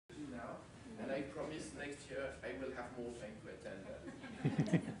promise next year I will have more time to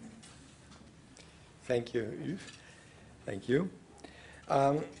attend. Thank you, Yves. Thank you.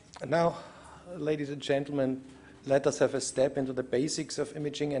 Now, ladies and gentlemen, let us have a step into the basics of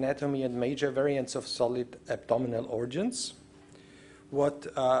imaging anatomy and major variants of solid abdominal organs. What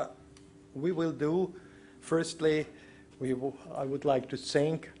we will do, firstly, I would like to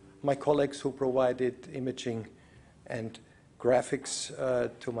thank my colleagues who provided imaging and graphics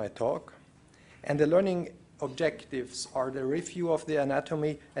to my talk. And the learning objectives are the review of the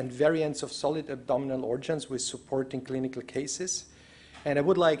anatomy and variants of solid abdominal organs with supporting clinical cases. And I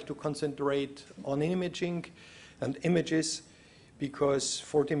would like to concentrate on imaging and images because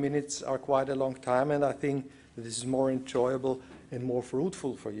 40 minutes are quite a long time, and I think this is more enjoyable and more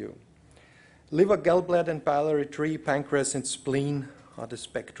fruitful for you. Liver, gallbladder, and biliary tree, pancreas, and spleen are the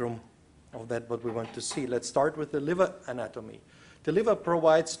spectrum of that what we want to see. Let's start with the liver anatomy. The liver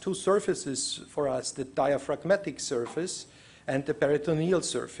provides two surfaces for us, the diaphragmatic surface and the peritoneal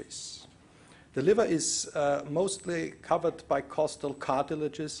surface. The liver is mostly covered by costal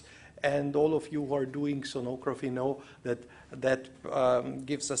cartilages, and all of you who are doing sonography know that that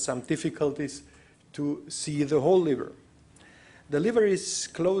gives us some difficulties to see the whole liver. The liver is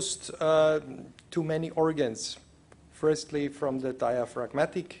closed to many organs. Firstly, from the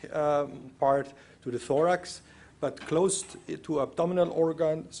diaphragmatic part to the thorax, but closed to abdominal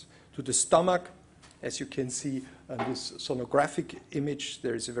organs, to the stomach. As you can see on this sonographic image,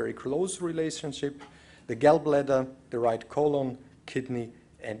 there is a very close relationship. The gallbladder, the right colon, kidney,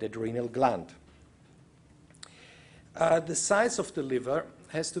 and adrenal gland. The size of the liver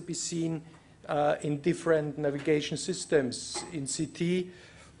has to be seen in different navigation systems. In CT,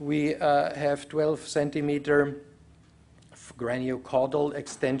 we have 12 centimeter craniocaudal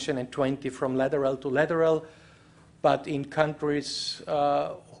extension and 20 from lateral to lateral. But in countries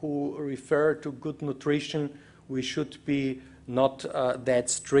who refer to good nutrition, we should be not that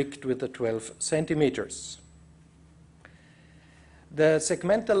strict with the 12 centimeters. The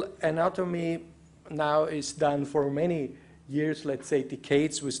segmental anatomy now is done for many years, let's say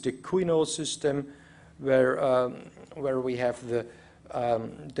decades, with the Quinault system, where we have the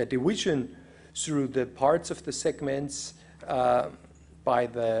division through the parts of the segments by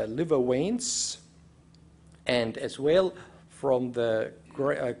the liver veins, and as well from the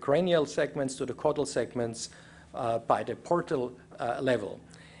cranial segments to the caudal segments by the portal level.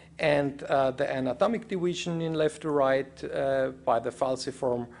 And the anatomic division in left to right by the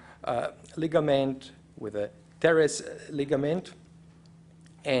falciform ligament with a teres ligament,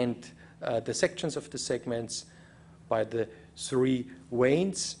 and the sections of the segments by the three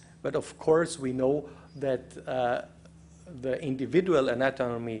veins. But of course we know that the individual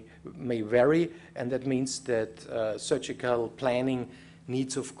anatomy may vary, and that means that surgical planning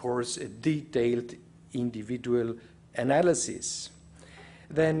needs, of course, a detailed individual analysis.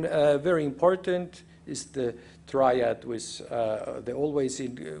 Then very important is the triad with the always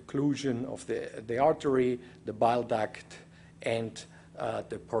inclusion of the artery, the bile duct, and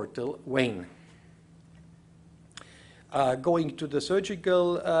the portal vein. Going to the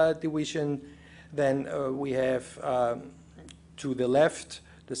surgical division, then we have to the left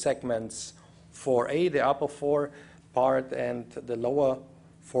the segments 4A, the upper 4 part, and the lower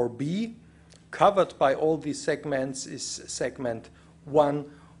 4B. Covered by all these segments is segment 1,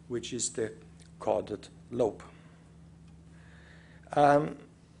 which is the caudate lobe.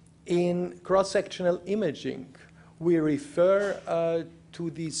 In cross-sectional imaging, we refer to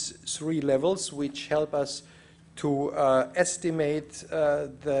these three levels, which help us to estimate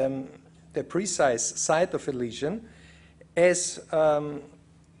the precise site of a lesion as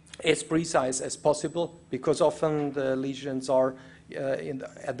precise as possible, because often the lesions are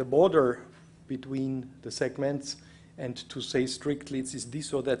at the border between the segments, and to say strictly it is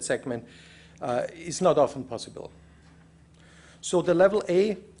this or that segment is not often possible. So the level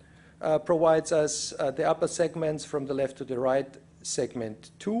A provides us the upper segments from the left to the right,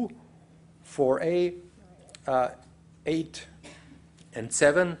 segment 2, 4A, 8, and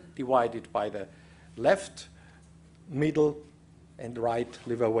 7, divided by the left, middle, and right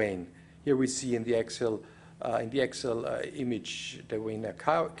liver vein. Here we see in the axial image the vena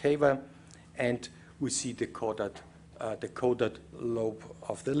cava, and we see the caudate lobe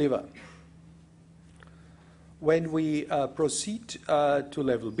of the liver. When we proceed to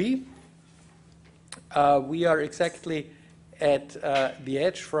level B, we are exactly at the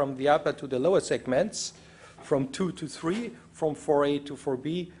edge from the upper to the lower segments, from 2 to 3, from 4A to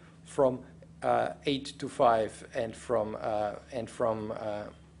 4B, from 8 to 5, and from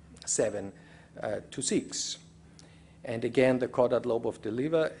 7 to 6. and again the caudate lobe of the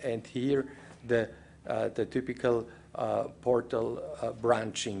liver, and here the typical portal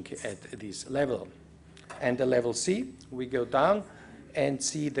branching at this level. And the level C, we go down and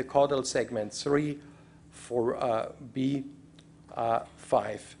see the caudal segment 3, 4B,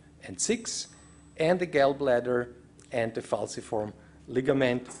 5, and 6, and the gallbladder and the falciform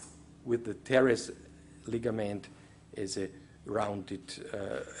ligament with the teres ligament as a rounded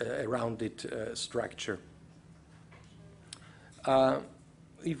structure.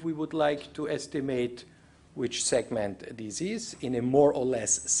 If we would like to estimate which segment this is in a more or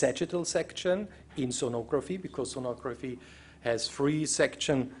less sagittal section in sonography, because sonography has free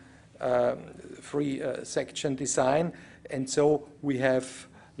section design, and so we have,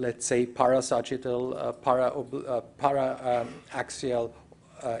 let's say, parasagittal, para-axial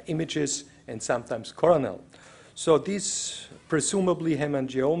images, and sometimes coronal. So this presumably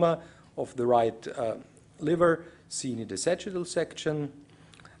hemangioma of the right liver seen in the sagittal section.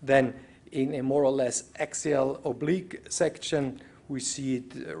 Then in a more or less axial oblique section, we see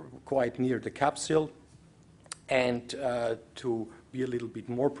it quite near the capsule. And to be a little bit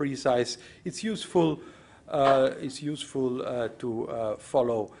more precise, it's useful to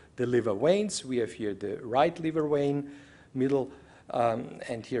follow the liver veins. We have here the right liver vein, middle,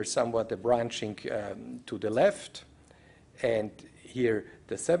 and here somewhat the branching to the left. And here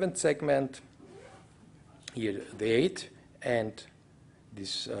the 7th segment, here the 8th, and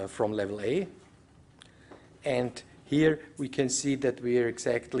this from level A. And here we can see that we are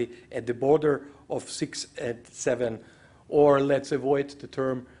exactly at the border of 6 and 7, or let's avoid the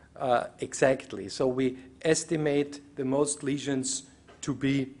term exactly. So we estimate the most lesions to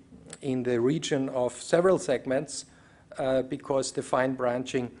be in the region of several segments because the fine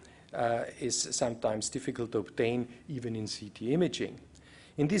branching is sometimes difficult to obtain even in CT imaging.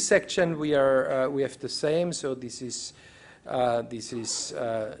 In this section we have the same. So this is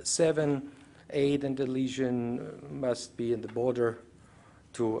 7, 8, and the lesion must be in the border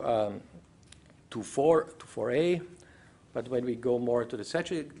to 4A. But when we go more to the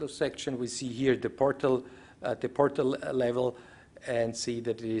sagittal section, we see here the portal level, and see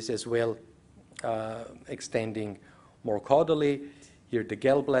that it is as well extending more caudally. Here the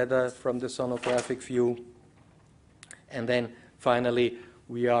gallbladder from the sonographic view. And then finally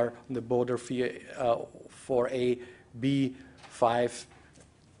we are on the border 4A, B, 5,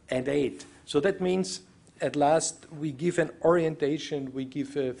 and 8. So that means at last we give an orientation, we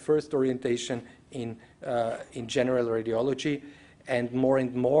give a first orientation in general radiology, and more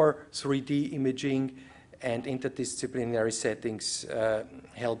 3D imaging and interdisciplinary settings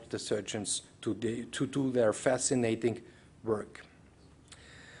help the surgeons to do their fascinating work.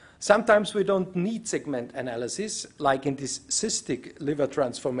 Sometimes we don't need segment analysis, like in this cystic liver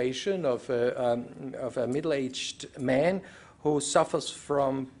transformation of a middle-aged man who suffers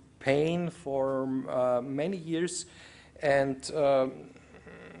from pain for many years, and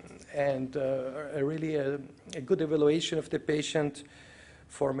really a good evaluation of the patient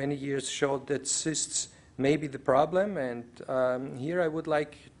for many years showed that cysts may be the problem. And here I would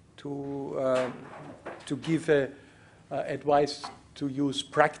like to give advice to use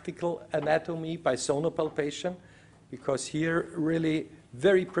practical anatomy by sonopalpation, because here really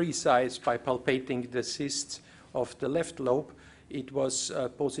very precise by palpating the cysts of the left lobe, it was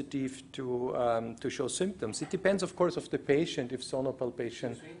positive to show symptoms. It depends, of course, of the patient if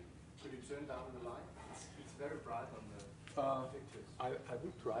sonopalpation. Could you turn down the light? It's very bright on the pictures. I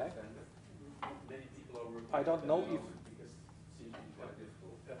would try. Many people are working. I don't know if. Because CT is quite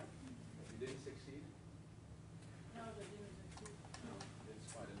difficult. If you didn't succeed, it's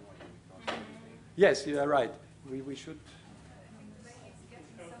quite annoying. You can't do anything. Yes, you are right. We should.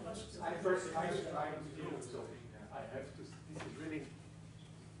 I first trying to do it, so I have to. This is really.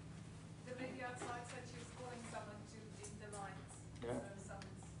 The lady outside said she was calling someone to dim the lights. Yeah. So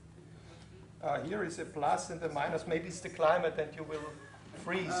Here is a plus and a minus. Maybe it's the climate and you will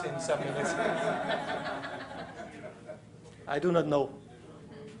freeze in some minutes. I do not know.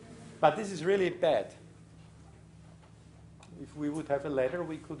 But this is really bad. If we would have a ladder,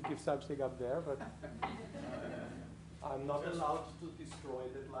 we could give something up there, but I'm not allowed to destroy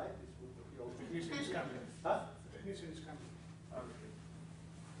that light. This would be all. Technician is coming. Huh? Technician is coming.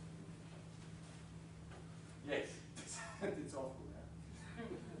 Yes. It's awful.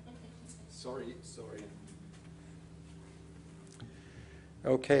 Sorry.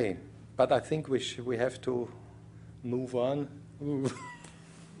 Okay, but I think we have to move on.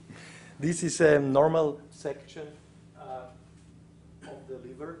 This is a normal section of the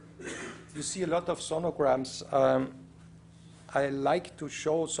liver. You see a lot of sonograms I like to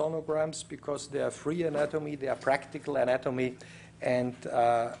show sonograms because they are free anatomy, they are practical anatomy, and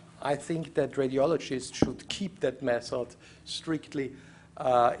I think that radiologists should keep that method strictly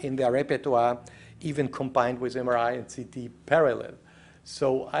in their repertoire, even combined with MRI and CT parallel.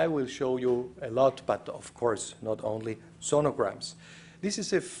 So I will show you a lot, but of course not only sonograms. This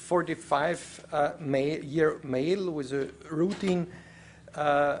is a 45-year male with a routine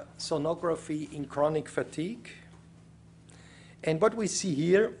sonography in chronic fatigue. And what we see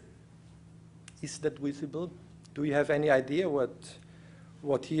here, is that visible? Do you have any idea what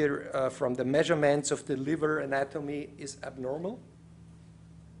here from the measurements of the liver anatomy is abnormal?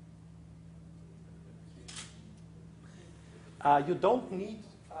 You don't need...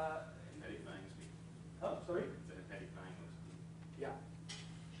 sorry? Yeah.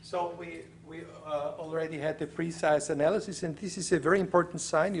 So we already had the precise analysis, and this is a very important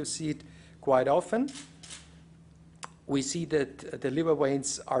sign. You see it quite often. We see that the liver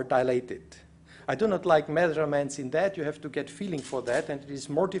veins are dilated. I do not like measurements in that. You have to get feeling for that, and it is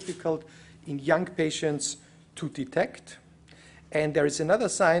more difficult in young patients to detect. And there is another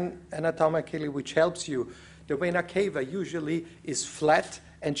sign anatomically which helps you. The vena cava usually is flat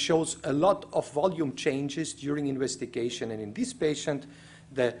and shows a lot of volume changes during investigation. And in this patient,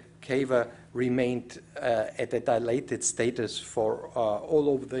 the cava remained at a dilated status for all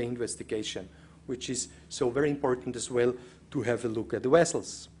over the investigation, which is so very important as well to have a look at the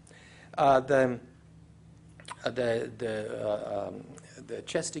vessels. The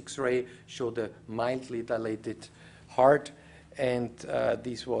chest X-ray showed a mildly dilated heart, and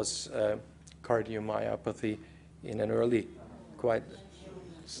this was cardiomyopathy in an early quite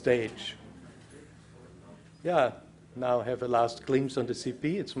stage. Yeah, now have a last glimpse on the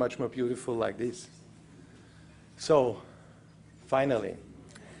CP. It's much more beautiful like this. So, finally,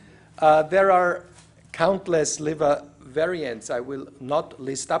 there are countless liver variants. I will not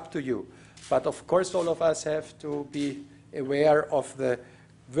list up to you, but of course all of us have to be aware of the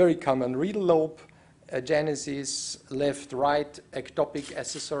very common renal lobe genesis, left-right, ectopic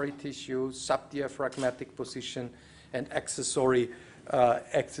accessory tissue, subdiaphragmatic position, and accessory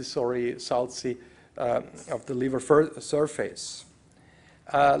sulci of the liver surface.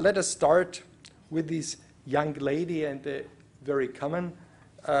 Let us start with this young lady and a very common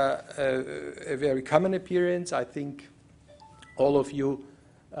appearance. I think all of you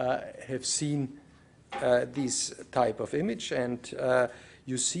have seen this type of image, and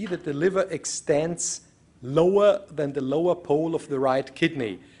you see that the liver extends lower than the lower pole of the right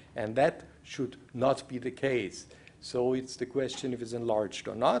kidney, and that should not be the case. So it's the question if it's enlarged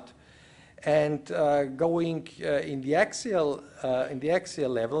or not. And going in the axial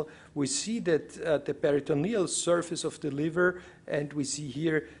level, we see that the peritoneal surface of the liver, and we see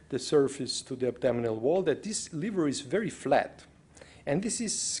here the surface to the abdominal wall, that this liver is very flat. And this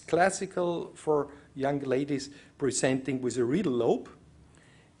is classical for young ladies presenting with a renal lobe.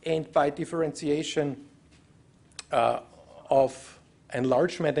 And by differentiation of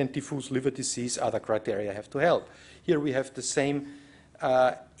enlargement and diffuse liver disease, other criteria have to help. Here we have the same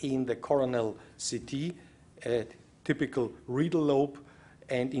in the coronal CT, typical renal lobe,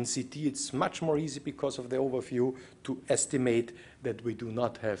 and in CT it's much more easy because of the overview to estimate that we do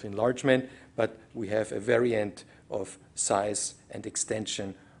not have enlargement, but we have a variant of size and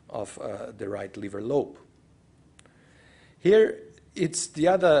extension of the right liver lobe. Here it's the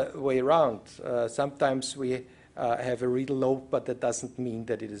other way around. Sometimes we have a renal lobe, but that doesn't mean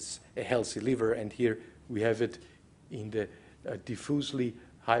that it is a healthy liver, and here we have it in the diffusely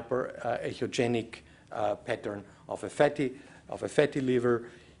hyperechogenic pattern of a fatty liver,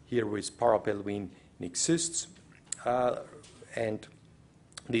 here with parapelvinic cysts, and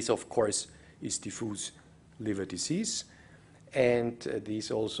this of course is diffuse liver disease, and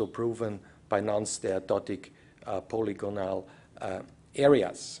this also proven by non-steatotic polygonal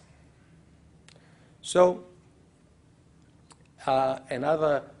areas. So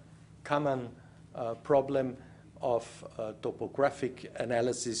another common problem of topographic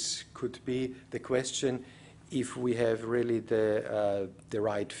analysis could be the question if we have really the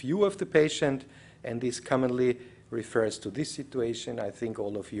right view of the patient, and this commonly refers to this situation. I think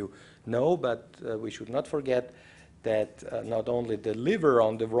all of you know, but we should not forget that not only the liver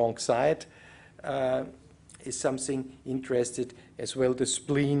on the wrong side is something interested, as well the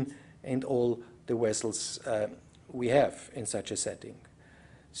spleen and all the vessels we have in such a setting.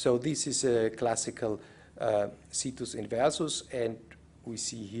 So this is a classical situs inversus, and we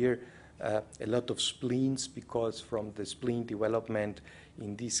see here a lot of spleens, because from the spleen development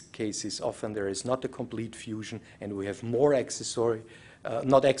in these cases often there is not a complete fusion, and we have more accessory,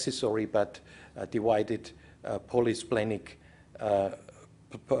 not accessory, but divided polysplenic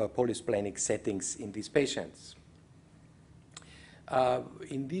polysplenic settings in these patients.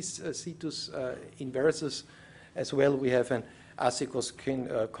 In this situs inversus as well, we have an acicos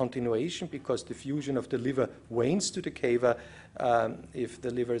continuation because the fusion of the liver wanes to the cava. If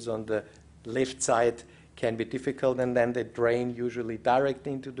the liver is on the left side, can be difficult, and then they drain usually direct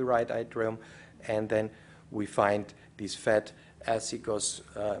into the right atrium, and then we find these fat acicos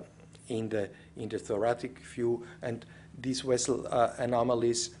in the thoracic view, and these vessel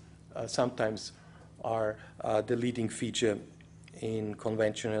anomalies sometimes are the leading feature in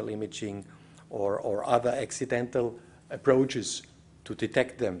conventional imaging or other accidental approaches to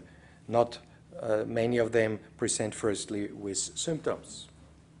detect them. Not many of them present firstly with symptoms.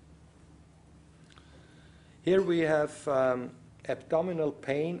 Here we have abdominal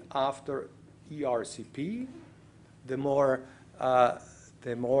pain after ERCP. The more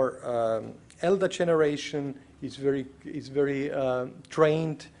elder generation is very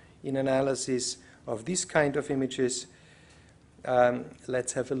trained in analysis of this kind of images.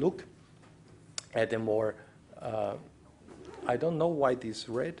 Let's have a look at a more, I don't know why this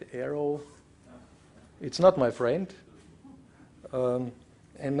red arrow, it's not my friend, and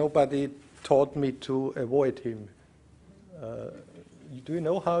nobody taught me to avoid him. Do you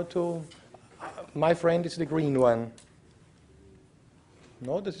know how to? My friend is the green one.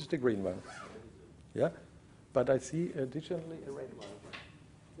 No, this is the green one. Yeah, but I see additionally a red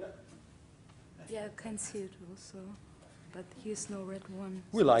one. Yeah, I can see it also, but here's no red one.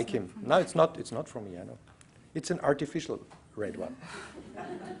 We like him. No, it's not from me, I know. It's an artificial red one.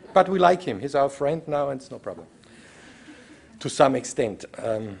 But we like him. He's our friend now, and it's no problem. To some extent.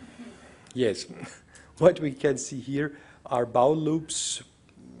 Yes. What we can see here are bowel loops,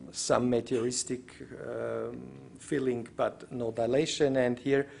 some meteoristic filling, but no dilation. And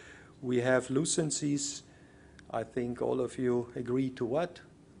here we have lucencies. I think all of you agree to what?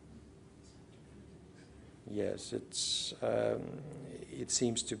 Yes, it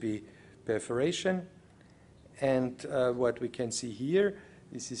seems to be perforation. And what we can see here,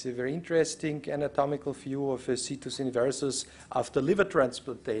 this is a very interesting anatomical view of a situs inversus after liver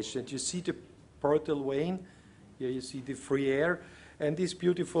transplantation. You see the portal vein, here you see the free air, and this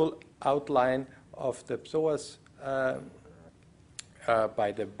beautiful outline of the psoas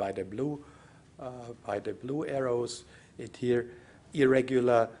by the blue arrows. It here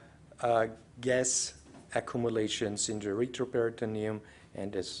irregular gas accumulations in the retroperitoneum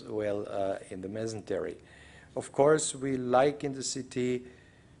and as well in the mesentery. Of course, we like in the CT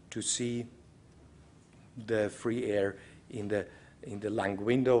to see the free air in the lung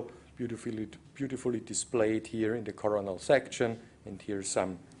window, beautifully displayed here in the coronal section, and here's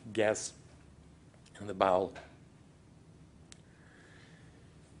some gas in the bowel.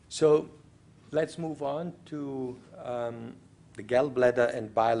 So let's move on to the gallbladder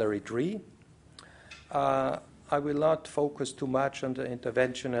and biliary tree. I will not focus too much on the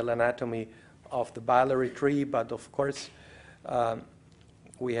interventional anatomy of the biliary tree, but of course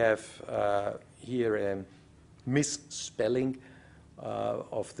we have here a misspelling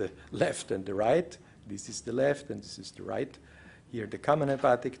of the left and the right. This is the left and this is the right. Here the common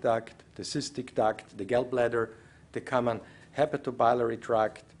hepatic duct, the cystic duct, the gallbladder, the common hepatobiliary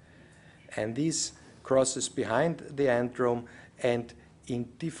tract, and this crosses behind the antrum and in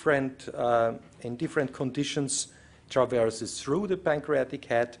different conditions traverses through the pancreatic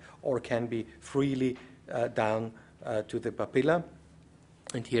head or can be freely down to the papilla.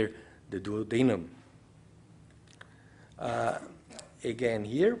 And here the duodenum. Again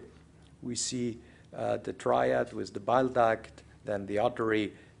here we see the triad with the bile duct, then the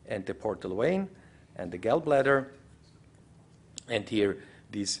artery and the portal vein and the gallbladder. And here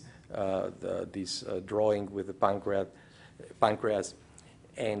this drawing with the pancreas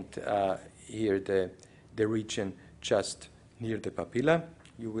and here the region just near the papilla.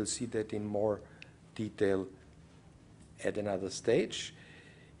 You will see that in more detail at another stage.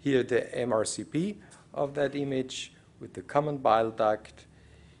 Here the MRCP of that image with the common bile duct,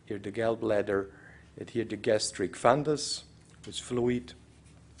 here the gallbladder, and here the gastric fundus with fluid,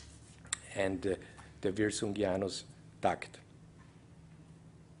 and the Wirsung-Janus duct.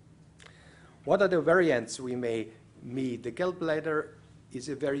 What are the variants we may meet? The gallbladder is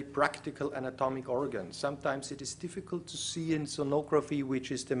a very practical anatomic organ. Sometimes it is difficult to see in sonography,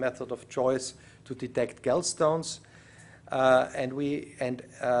 which is the method of choice to detect gallstones. And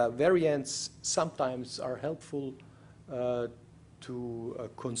variants sometimes are helpful to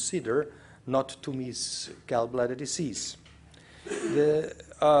consider, not to miss gallbladder disease. The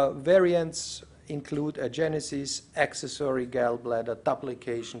variants include agenesis, accessory gallbladder,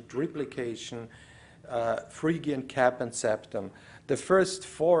 duplication, triplication, Phrygian cap and septum. The first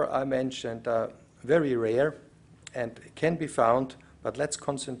four I mentioned are very rare and can be found, but let's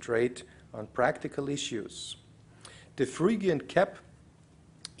concentrate on practical issues. The Phrygian cap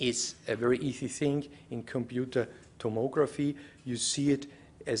is a very easy thing in computer tomography. You see it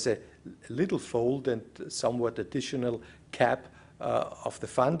as a little fold and somewhat additional cap of the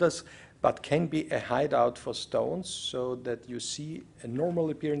fundus, but can be a hideout for stones, so that you see a normal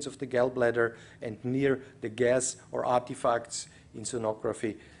appearance of the gallbladder, and near the gas or artifacts in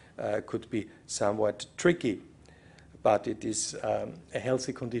sonography could be somewhat tricky. But it is a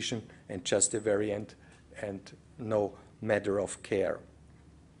healthy condition and just a variant and no matter of care.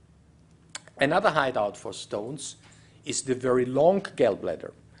 Another hideout for stones is the very long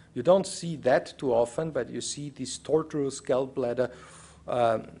gallbladder. You don't see that too often, but you see this tortuous gallbladder,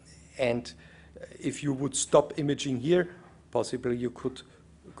 and if you would stop imaging here, possibly you could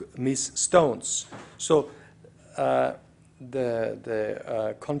miss stones. So the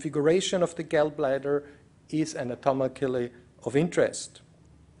configuration of the gallbladder is anatomically of interest.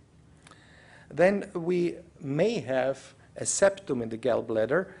 Then we may have a septum in the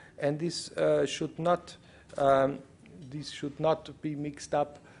gallbladder, and this should not be mixed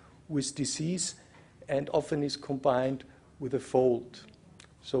up with disease, and often is combined with a fold.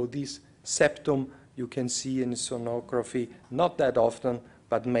 So this septum you can see in sonography not that often,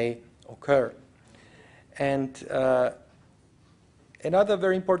 but may occur. And another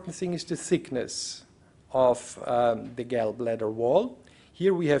very important thing is the thickness of the gallbladder wall.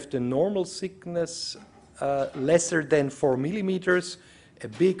 Here we have the normal thickness lesser than 4 millimeters. A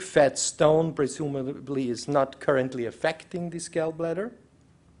big fat stone presumably is not currently affecting this gallbladder.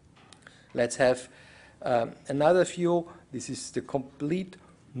 Let's have another view. This is the complete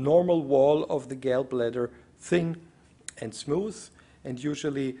normal wall of the gallbladder, thin and smooth, and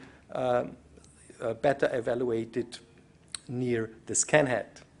usually better evaluated near the scan head.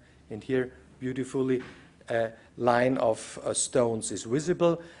 And here, beautifully, a line of stones is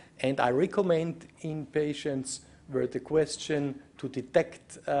visible. And I recommend in patients where the question to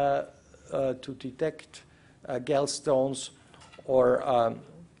detect gallstones or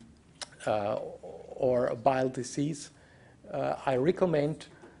bile disease, I recommend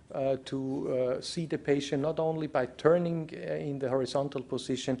to see the patient not only by turning in the horizontal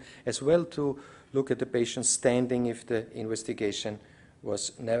position, as well to look at the patient standing if the investigation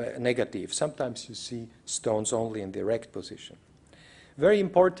was negative. Sometimes you see stones only in the erect position. Very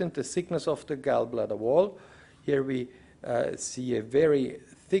important, the thickness of the gallbladder wall. Here we see a very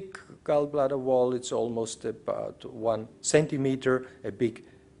thick gallbladder wall. It's almost about 1 centimeter, a big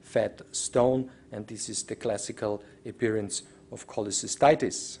fat stone, and this is the classical appearance of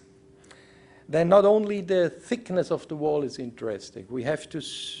cholecystitis. Then not only the thickness of the wall is interesting, we have to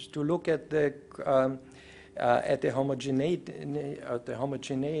look at the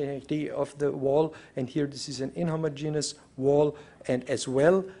homogeneity of the wall, and here this is an inhomogeneous wall, and as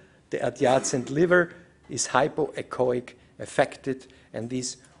well the adjacent liver is hypoechoic affected, and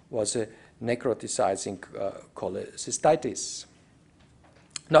this was a necrotizing cholecystitis.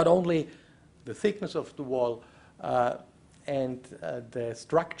 Not only the thickness of the wall and the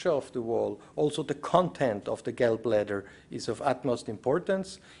structure of the wall, also the content of the gallbladder is of utmost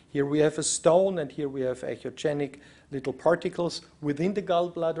importance. Here we have a stone, and here we have echogenic little particles within the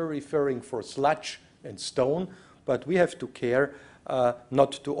gallbladder, referring for sludge and stone, but we have to care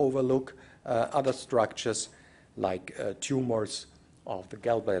not to overlook other structures like tumors of the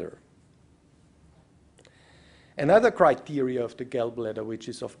gallbladder. Another criteria of the gallbladder, which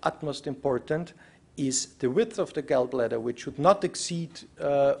is of utmost importance, is the width of the gallbladder, which should not exceed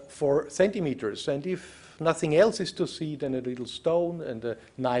 4 centimeters. And if nothing else is to see than a little stone and a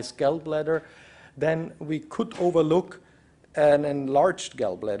nice gallbladder, then we could overlook an enlarged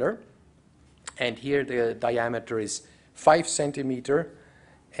gallbladder. And here the diameter is 5 centimeters.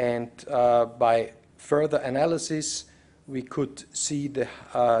 And by further analysis, we could see the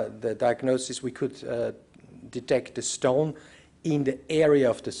diagnosis. We could detect the stone in the area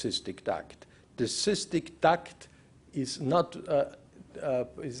of the cystic duct. The cystic duct is not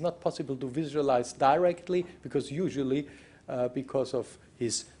possible to visualize directly, because usually, because of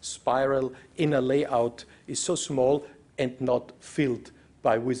his spiral inner layout, is so small and not filled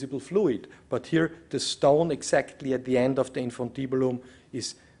by visible fluid. But here, the stone exactly at the end of the infundibulum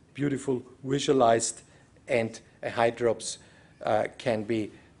is beautiful visualized, and a hydrops can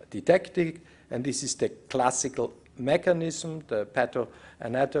be detected. And this is the classical mechanism. The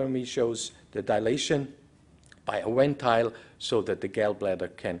pathoanatomy shows the dilation by a ventile so that the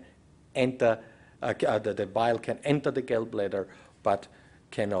gallbladder can enter, the bile can enter the gallbladder, but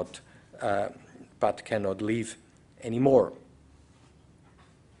cannot but cannot leave anymore.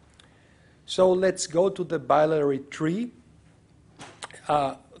 So let's go to the biliary tree.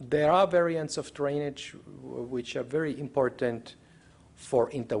 There are variants of drainage which are very important for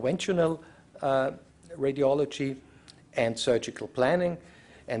interventional radiology and surgical planning.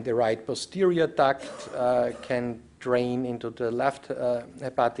 And the right posterior duct can drain into the left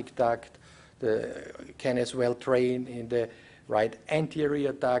hepatic duct, can as well drain in the right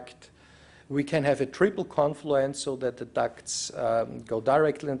anterior duct. We can have a triple confluence so that the ducts go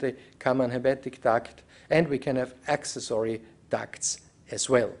directly in the common hepatic duct, and we can have accessory ducts as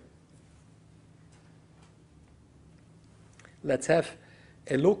well. Let's have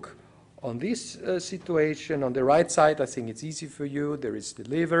a look on this situation. On the right side, I think it's easy for you. There is the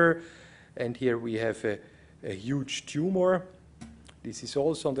liver, and here we have a huge tumor. This is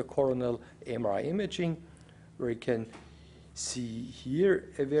also on the coronal MRI imaging, where you can see here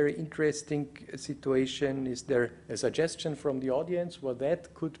a very interesting situation. Is there a suggestion from the audience what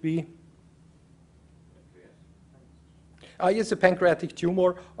that could be? Yes, a pancreatic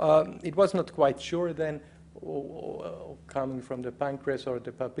tumor. It was not quite sure then, coming from the pancreas or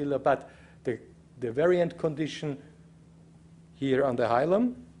the papilla, but the variant condition here on the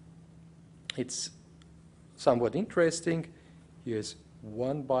hilum, it's somewhat interesting. Here's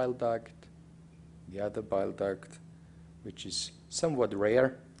one bile duct, the other bile duct, which is somewhat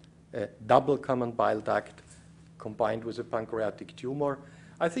rare, a double common bile duct combined with a pancreatic tumor.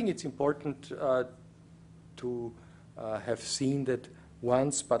 I think it's important to have seen that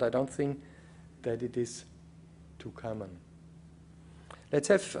once, but I don't think that it is too common. Let's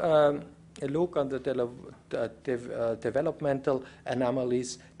have a look on the developmental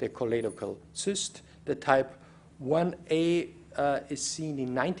anomalies, the choledochal cyst. The type 1A is seen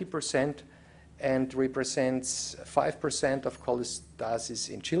in 90% and represents 5% of cholestasis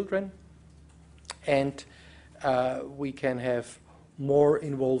in children. And we can have more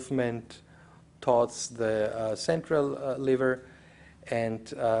involvement towards the central liver,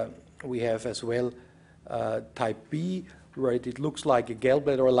 and we have as well type B, where it looks like a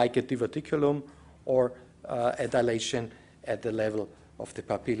gallbladder or like a diverticulum, or a dilation at the level of the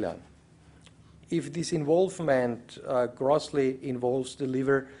papilla. If this involvement grossly involves the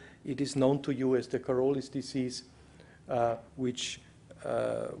liver, it is known to you as the Caroli's disease, which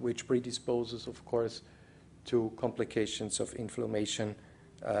predisposes, of course, to complications of inflammation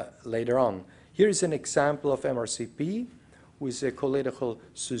later on. Here is an example of MRCP with a choledochal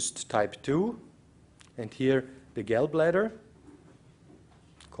cyst type 2, and here the gallbladder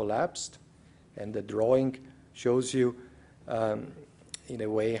collapsed, and the drawing shows you in a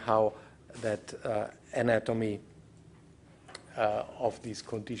way how that anatomy of this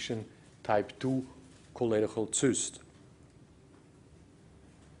condition type 2 choledochal cyst.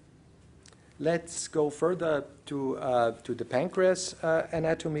 Let's go further to the pancreas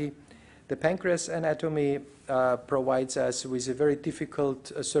anatomy. The pancreas anatomy provides us with a very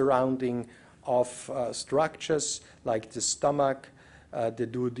difficult surrounding of structures like the stomach, the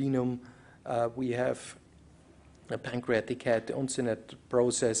duodenum. We have a pancreatic head, the Uncinate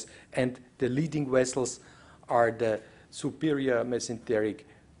process, and the leading vessels are the superior mesenteric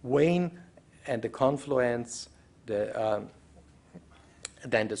vein and the confluence, then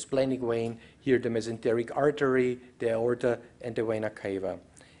the splenic vein, here the mesenteric artery, the aorta, and the vena cava.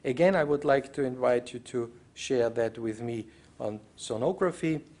 Again, I would like to invite you to share that with me on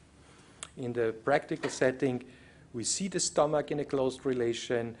sonography. In the practical setting, we see the stomach in a closed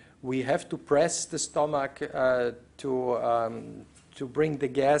relation. We have to press the stomach to bring the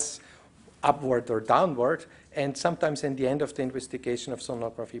gas upward or downward, and sometimes in the end of the investigation of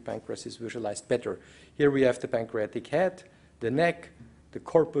sonography, pancreas is visualized better. Here we have the pancreatic head, the neck, the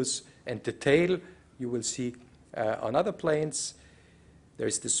corpus, and the tail. You will see on other planes. There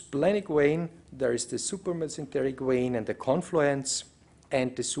is the splenic vein, there is the supramesenteric vein and the confluence,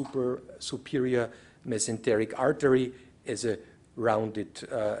 and the superior mesenteric artery is a rounded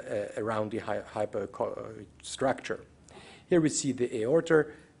hyperstructure. Here we see the aorta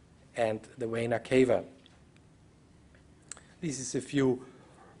and the vena cava. This is a view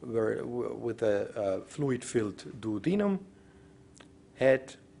with a fluid-filled duodenum,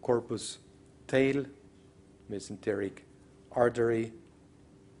 head, corpus, tail, mesenteric artery.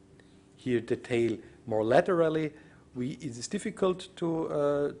 Here the tail more laterally. It is difficult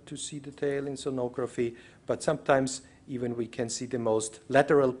to see the tail in sonography, but sometimes even we can see the most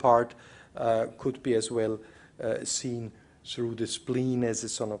lateral part could be as well seen through the spleen as a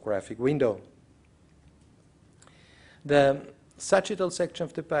sonographic window. The sagittal section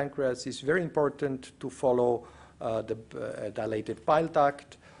of the pancreas is very important to follow the dilated bile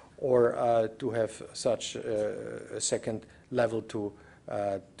duct or to have such a second level to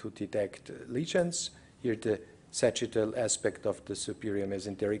detect lesions. Here the sagittal aspect of the superior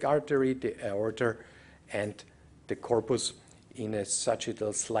mesenteric artery, the aorta, and the corpus in a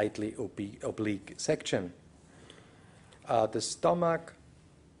sagittal slightly oblique section. The stomach,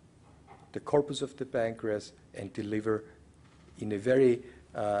 the corpus of the pancreas, and the liver in a very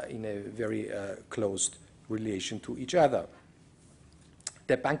close relation to each other.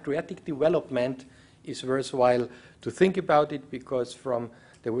 The pancreatic development is worthwhile to think about it, because from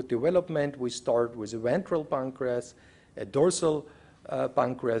the development we start with a ventral pancreas, a dorsal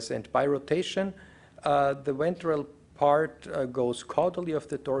pancreas, and by rotation the ventral part goes caudally of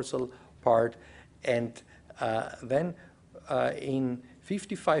the dorsal part, and then in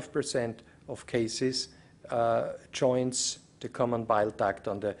 55% of cases joins the common bile duct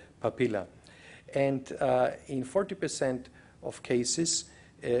on the papilla. And in 40% of cases,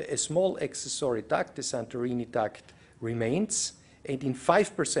 a small accessory duct, the Santorini duct, remains. And in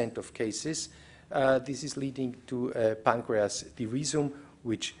 5% of cases, this is leading to a pancreas divisum,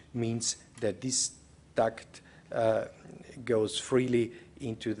 which means that this duct goes freely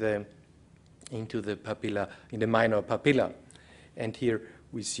into the papilla, in the minor papilla. And here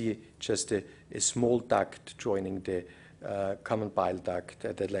we see just a small duct joining the common bile duct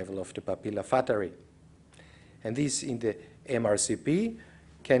at the level of the papilla fatari. And this in the MRCP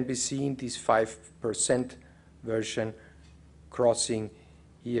can be seen, this 5% version crossing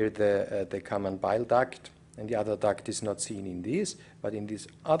here the common bile duct, and the other duct is not seen in this, but in this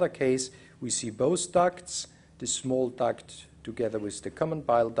other case we see both ducts, the small duct together with the common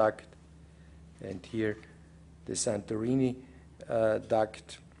bile duct, and here the Santorini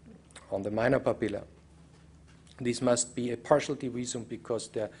duct on the minor papilla. This must be a partial divisum because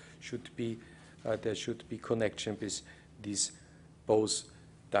there should be connection with these both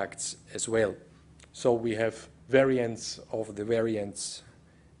ducts as well. So we have variants of the variants,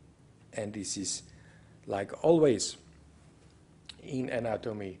 and this is like always in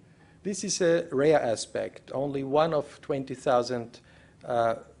anatomy. This is a rare aspect. Only 1 of 20,000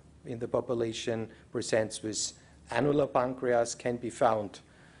 in the population presents with annular pancreas, can be found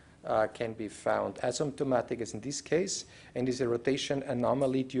asymptomatic, as in this case, and is a rotation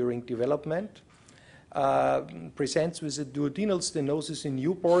anomaly during development. Presents with a duodenal stenosis in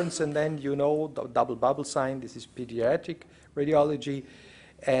newborns, and then the double bubble sign. This is pediatric radiology,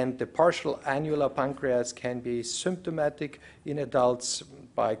 and the partial annular pancreas can be symptomatic in adults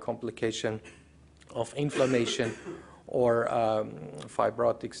by complication of inflammation or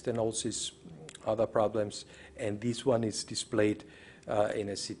fibrotic stenosis, other problems, and this one is displayed in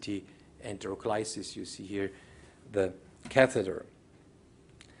a CT enteroclysis. You see here the catheter.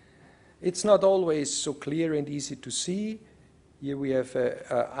 It's not always so clear and easy to see. Here we have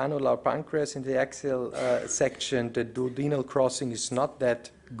annular pancreas in the axial section. The duodenal crossing is not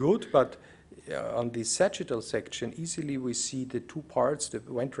that good, but on the sagittal section, easily we see the two parts, the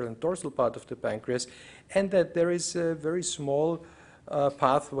ventral and dorsal part of the pancreas, and that there is a very small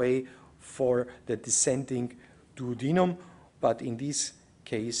pathway for the descending duodenum, but in this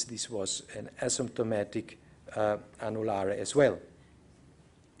case, this was an asymptomatic annulare as well.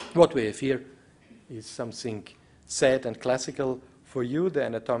 What we have here is something sad and classical for you, the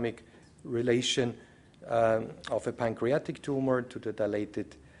anatomic relation of a pancreatic tumor to the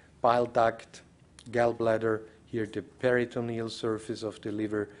dilated bile duct, gallbladder, here the peritoneal surface of the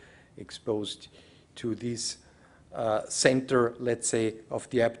liver exposed to this center, let's say, of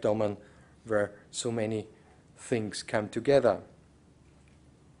the abdomen where so many things come together.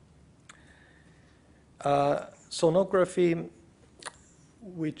 Sonography,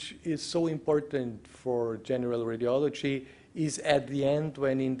 which is so important for general radiology, is at the end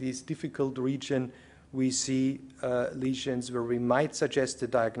when in this difficult region we see lesions where we might suggest the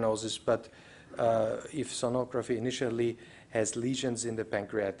diagnosis, but if sonography initially has lesions in the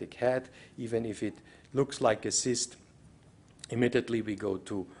pancreatic head, even if it looks like a cyst, immediately we go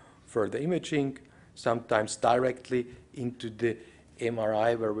to further imaging, sometimes directly into the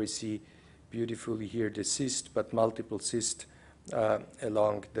MRI where we see beautifully here the cyst, but multiple cysts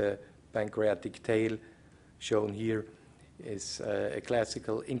along the pancreatic tail. Shown here is a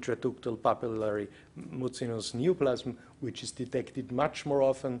classical intraductal papillary mucinous neoplasm, which is detected much more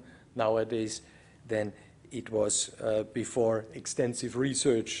often nowadays than it was before extensive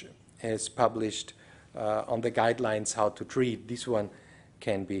research has published on the guidelines how to treat. This one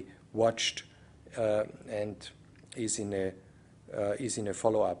can be watched and is in a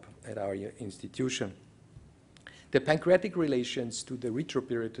follow-up at our institution. The pancreatic relations to the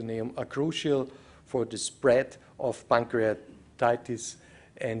retroperitoneum are crucial for the spread of pancreatitis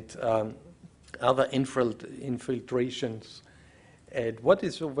and other infiltrations. And what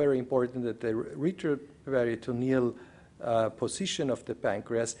is so very important that the retroperitoneal position of the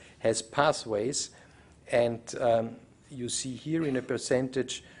pancreas has pathways, and you see here in a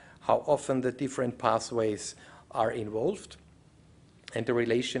percentage how often the different pathways are involved, and the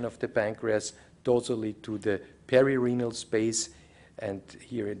relation of the pancreas dorsally to the perirenal space, and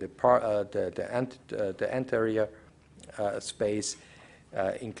here in the anterior space,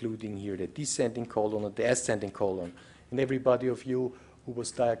 including here the descending colon and the ascending colon. And everybody of you who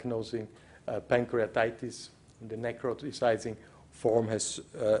was diagnosing pancreatitis in the necrotizing form has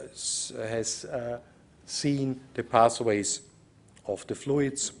seen the pathways of the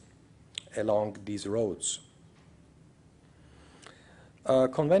fluids along these roads.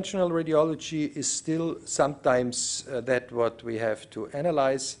 Conventional radiology is still sometimes that what we have to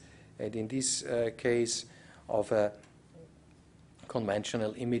analyze, and in this case of a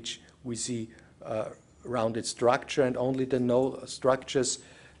conventional image, we see rounded structure and only the no structures,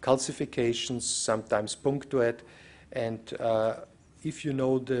 calcifications, sometimes punctuate, and if you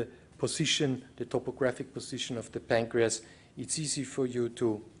know the position, the topographic position of the pancreas, it's easy for you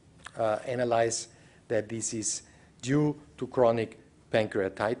to analyze that this is due to chronic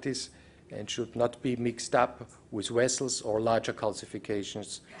pancreatitis and should not be mixed up with vessels, or larger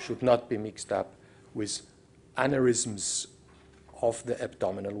calcifications should not be mixed up with aneurysms of the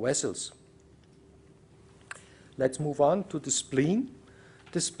abdominal vessels. Let's move on to the spleen.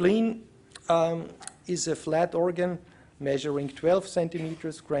 The spleen is a flat organ measuring 12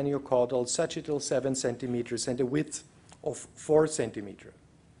 centimeters, craniocaudal, sagittal 7 centimeters, and a width of 4 centimeters.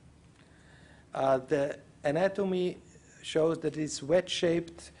 The anatomy shows that it's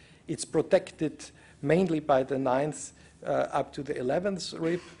wedge-shaped. It's protected mainly by the 9th up to the 11th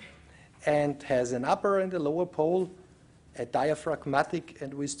rib, and has an upper and a lower pole, a diaphragmatic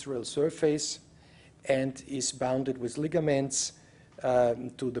and visceral surface, and is bounded with ligaments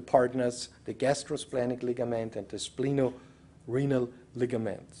to the partners, the gastrosplenic ligament and the splenorenal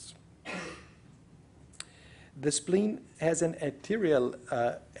ligaments. The spleen has an arterial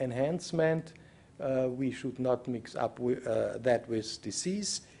enhancement. We should not mix up that with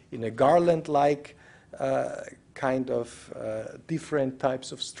disease. In a garland-like kind of different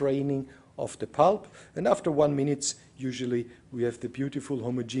types of straining of the pulp, and after 1 minute, usually we have the beautiful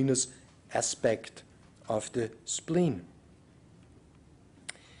homogeneous aspect of the spleen.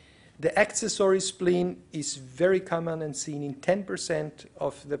 The accessory spleen is very common and seen in 10%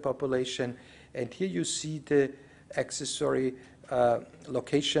 of the population, and here you see the accessory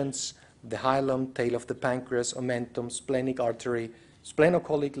locations: the hilum, tail of the pancreas, omentum, splenic artery,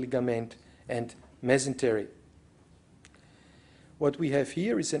 splenocolic ligament, and mesentery. What we have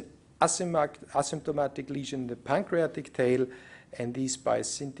here is an asymptomatic lesion in the pancreatic tail, and this by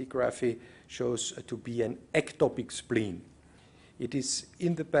scintigraphy shows to be an ectopic spleen. It is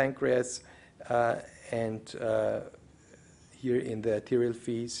in the pancreas, and here in the arterial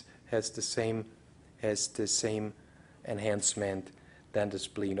phase has the same enhancement than the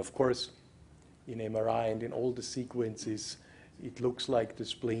spleen. Of course, in MRI and in all the sequences, it looks like the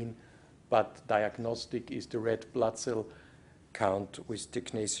spleen, but diagnostic is the red blood cell count with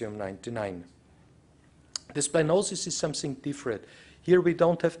technetium 99. The splenosis is something different. Here we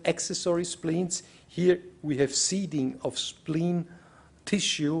don't have accessory spleens. Here we have seeding of spleen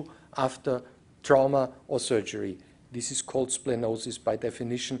tissue after trauma or surgery. This is called splenosis by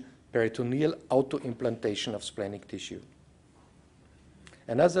definition, peritoneal autoimplantation of splenic tissue.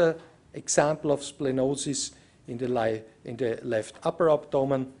 Another example of splenosis in the left upper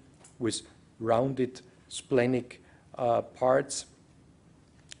abdomen with rounded splenic parts,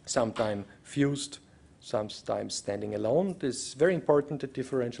 sometimes fused, sometimes standing alone. This is very important, the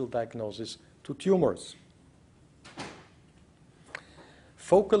differential diagnosis to tumors.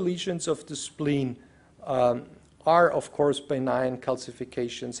 Focal lesions of the spleen are, of course, benign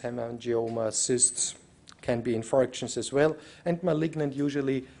calcifications, hemangioma, cysts, can be infarctions as well, and malignant,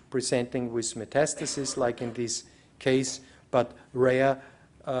 usually presenting with metastasis, like in this case, but rare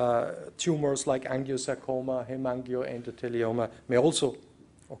tumors like angiosarcoma, hemangioendothelioma may also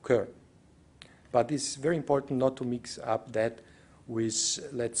occur. But it's very important not to mix up that with,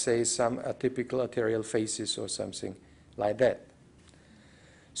 let's say, some atypical arterial phases or something like that.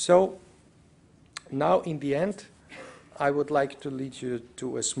 So now in the end, I would like to lead you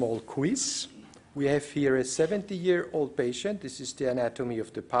to a small quiz. We have here a 70-year-old patient. This is the anatomy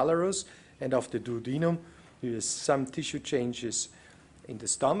of the pylorus and of the duodenum. There is some tissue changes in the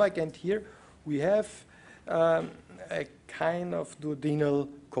stomach, and here we have a kind of duodenal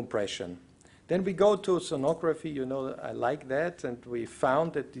compression. Then we go to sonography. You know, I like that. And we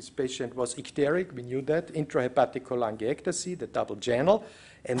found that this patient was icteric. We knew that. Intrahepatic cholangioectasis, the double channel.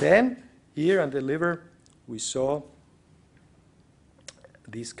 And then here on the liver, we saw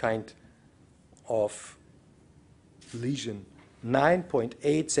this kind of lesion,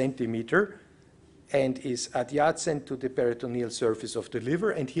 9.8 centimeter, and is adjacent to the peritoneal surface of the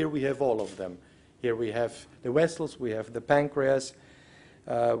liver. And here we have all of them. Here we have the vessels, we have the pancreas,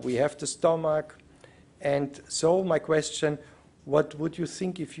 we have the stomach. And so my question, what would you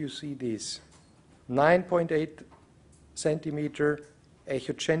think if you see this? 9.8 centimeter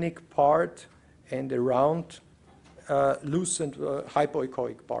echogenic part and a round, loosened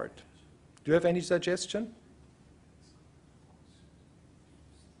hypoechoic part. Do you have any suggestion?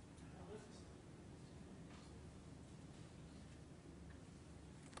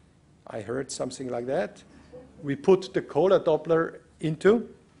 I heard something like that. We put the Kohler Doppler into.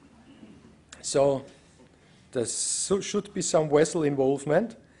 So there should be some vessel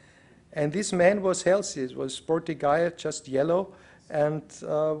involvement. And this man was healthy. It was a sporty guy, just yellow. And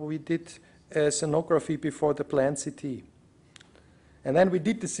we did a sonography before the planned CT. And then we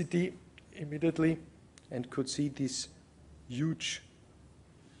did the CT immediately and could see this huge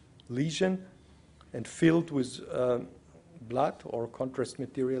lesion and filled with blood or contrast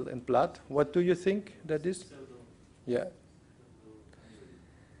material and blood. What do you think that is? Yeah.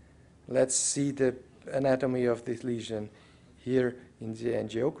 Let's see the anatomy of this lesion. Here in the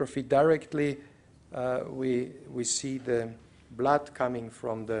angiography directly, we see the blood coming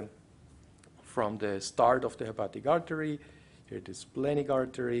from the start of the hepatic artery. Here the splenic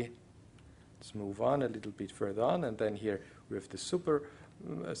artery. Let's move on a little bit further on, and then here we have the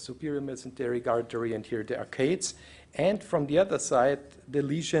superior mesenteric artery, and here the arcades. And from the other side, the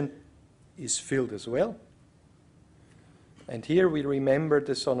lesion is filled as well. And here we remember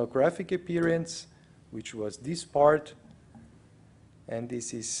the sonographic appearance, which was this part. And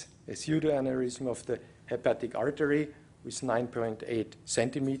this is a pseudoaneurysm of the hepatic artery with 9.8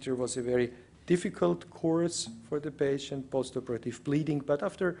 centimeter. Was a very difficult course for the patient, postoperative bleeding. But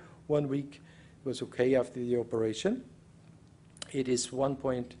after 1 week, it was okay after the operation. It is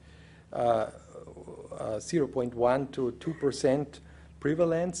 0.1 to 2%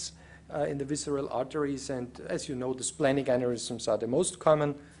 prevalence in the visceral arteries. And as you know, the splenic aneurysms are the most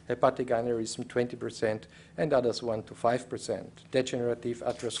common, hepatic aneurysm 20%, and others 1 to 5%, degenerative,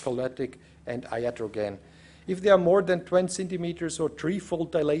 atherosclerotic, and iatrogen. If they are more than 20 centimeters or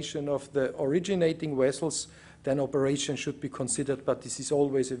threefold dilation of the originating vessels, then operation should be considered, but this is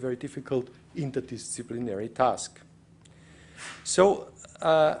always a very difficult interdisciplinary task. So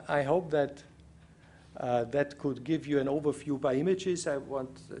I hope that that could give you an overview by images. I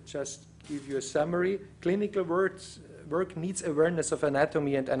want to just give you a summary. Clinical work needs awareness of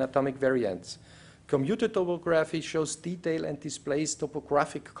anatomy and anatomic variants. Computer tomography shows detail and displays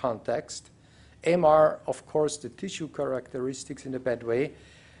topographic context. MR, of course, the tissue characteristics in a bad way,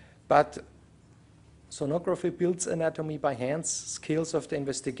 but sonography builds anatomy by hands, skills of the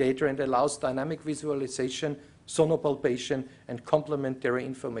investigator, and allows dynamic visualization, sonopalpation, and complementary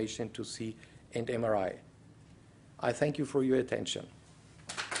information to C and MRI. I thank you for your attention.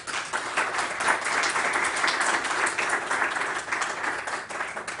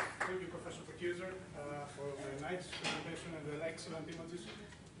 Thank you, Professor Perkuser, for the nice presentation and the excellent images.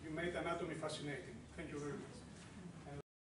 You made anatomy fascinating. Thank you very much.